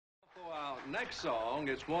Next song,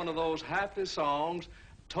 it's one of those happy songs,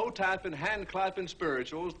 toe-tapping, hand-clapping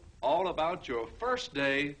spirituals, all about your first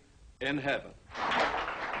day in heaven.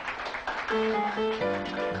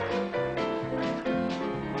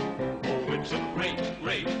 Oh, it's a great,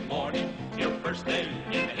 great morning, your first day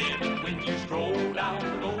in heaven, when you stroll down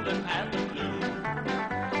the golden avenue.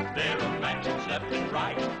 There are mansions left and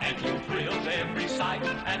right, and you thrill to every sight,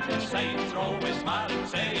 and the saints are always smiling,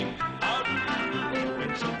 saying, hallelujah.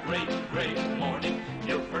 It's a great, great morning,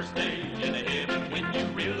 your first day in heaven, when you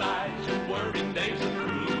realize your worrying days are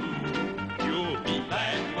through. You'll be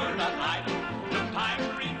glad you were not idle, no time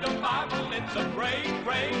to read the Bible. It's a great,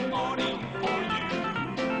 great morning for you.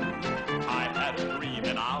 I had a dream,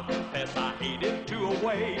 and I'll confess I hated to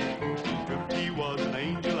awake. He was an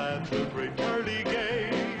angel at the great pearly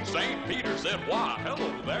gate. St. Peter said, why,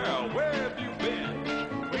 hello there, where have you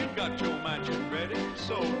been? We've got your mansion ready,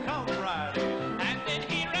 so come right in. And then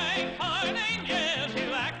he ran